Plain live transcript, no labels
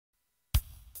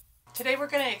Today we're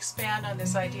going to expand on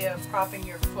this idea of propping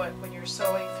your foot when you're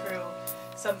sewing through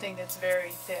something that's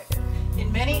very thick.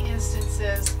 In many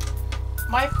instances,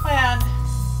 my plan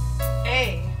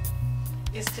A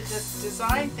is to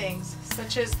design things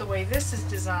such as the way this is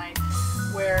designed,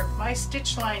 where my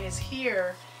stitch line is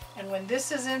here, and when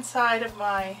this is inside of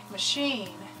my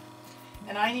machine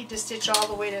and I need to stitch all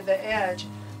the way to the edge,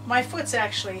 my foot's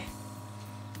actually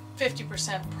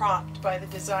 50% propped by the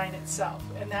design itself,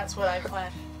 and that's what I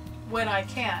plan when I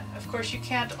can. Of course, you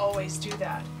can't always do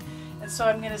that. And so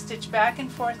I'm going to stitch back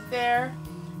and forth there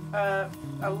a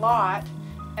lot,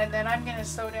 and then I'm going to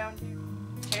sew down here.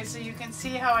 Okay, so you can see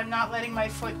how I'm not letting my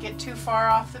foot get too far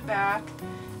off the back,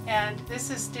 and this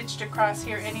is stitched across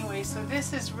here anyway, so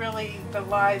this is really the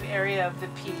live area of the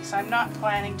piece. I'm not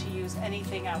planning to use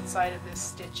anything outside of this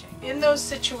stitching. In those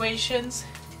situations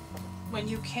when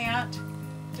you can't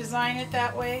design it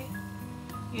that way,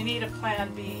 you need a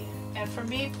plan B. And for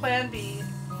me, plan B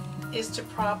is to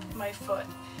prop my foot.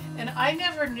 And I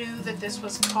never knew that this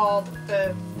was called,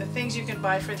 the things you can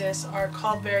buy for this are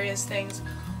called various things.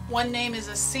 One name is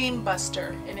a seam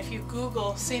buster, and if you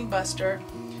Google seam buster,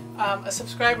 a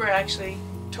subscriber actually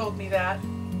told me that.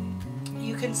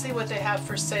 You can see what they have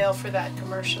for sale for that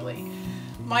commercially.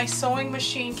 My sewing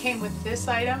machine came with this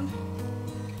item,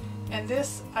 and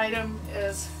this item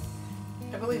is,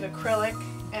 I believe, acrylic,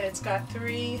 and it's got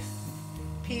 3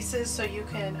 pieces so you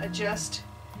can adjust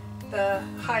the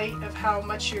height of how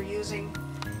much you're using,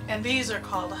 and these are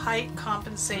called height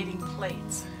compensating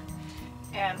plates,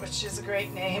 and which is a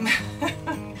great name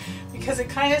because it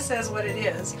kind of says what it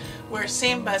is, where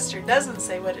seam buster doesn't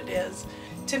say what it is.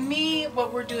 To me,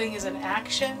 what we're doing is an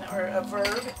action or a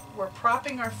verb. We're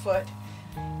propping our foot.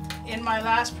 In my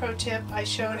last pro tip, I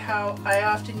showed how I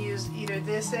often use either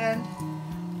this end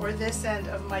or this end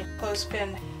of my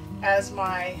clothespin as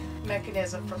my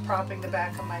mechanism for propping the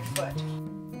back of my foot.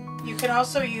 You can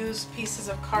also use pieces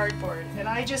of cardboard, and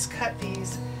I just cut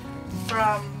these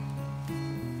from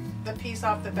the piece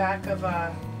off the back of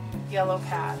a yellow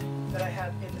pad that I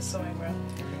had in the sewing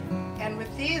room. And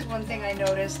with these, one thing I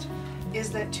noticed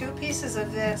is that 2 pieces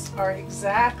of this are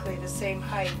exactly the same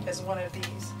height as one of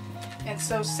these. And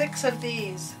so 6 of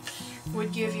these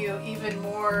would give you even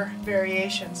more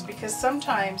variations, because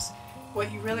sometimes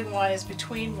what you really want is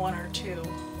between 1 or 2,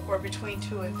 or between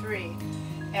 2 and 3.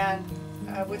 And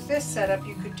with this setup,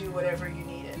 you could do whatever you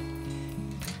needed.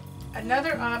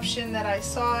 Another option that I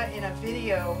saw in a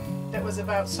video that was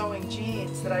about sewing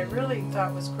jeans that I really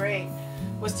thought was great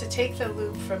was to take the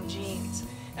loop from jeans.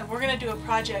 And we're going to do a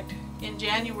project in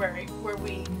January where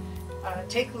we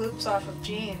take loops off of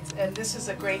jeans, and this is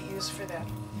a great use for them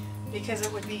because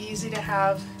it would be easy to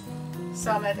have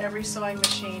some at every sewing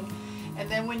machine. And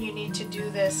then when you need to do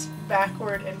this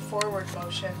backward and forward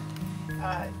motion,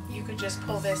 you could just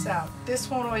pull this out. This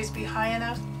won't always be high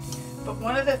enough, but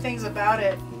one of the things about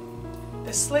it,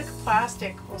 the slick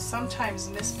plastic will sometimes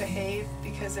misbehave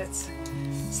because it's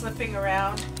slipping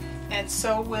around, and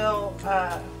so will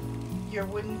your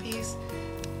wooden piece.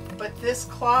 But this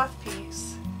cloth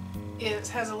piece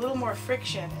has a little more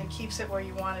friction and keeps it where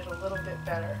you want it a little bit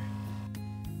better.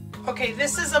 Okay,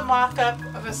 this is a mock-up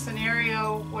of a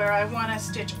scenario where I want to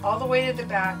stitch all the way to the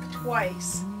back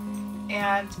twice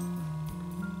and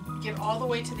get all the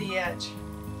way to the edge.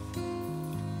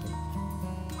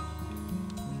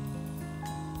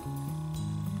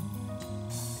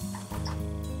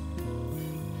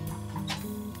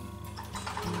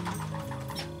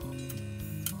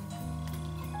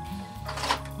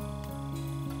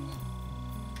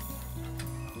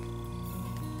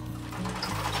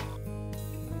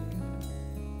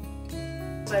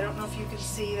 I don't know if you can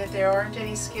see that there aren't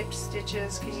any skipped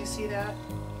stitches. Can you see that?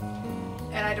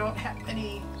 And I don't have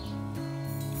any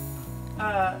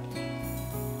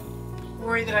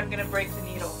worry that I'm going to break the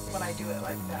needle when I do it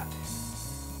like that.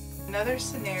 Another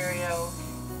scenario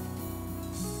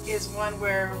is one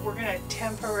where we're going to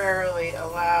temporarily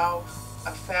allow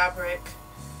a fabric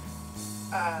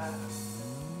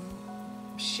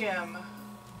shim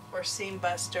or seam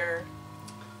buster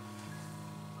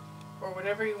or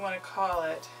whatever you want to call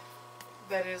it,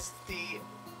 that is the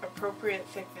appropriate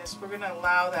thickness. We're going to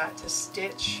allow that to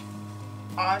stitch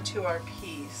onto our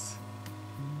piece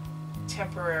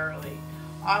temporarily.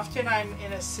 Often I'm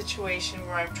in a situation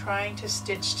where I'm trying to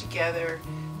stitch together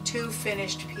 2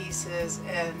 finished pieces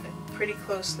and pretty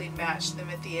closely match them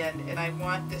at the end, and I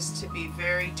want this to be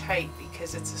very tight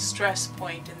because it's a stress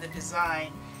point in the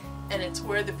design and it's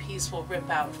where the piece will rip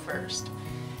out first.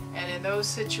 And in those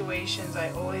situations,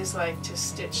 I always like to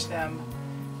stitch them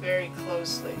very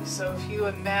closely. So if you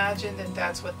imagine that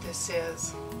that's what this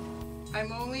is,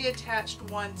 I'm only attached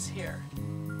once here.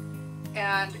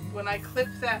 And when I clip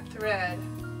that thread,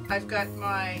 I've got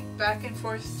my back and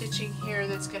forth stitching here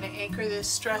that's going to anchor this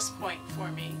stress point for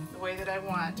me the way that I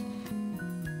want.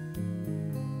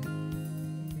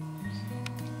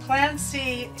 Plan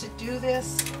C to do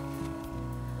this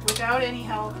without any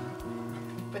help,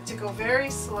 but to go very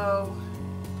slow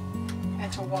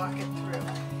and to walk it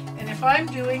through. And if I'm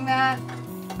doing that,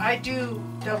 I do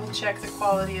double check the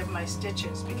quality of my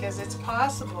stitches, because it's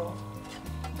possible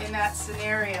in that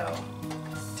scenario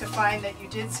to find that you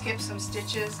did skip some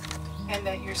stitches and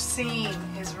that your seam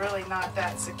is really not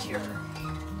that secure.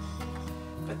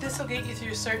 But this will get you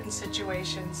through certain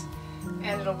situations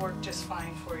and it'll work just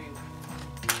fine for you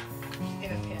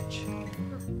in a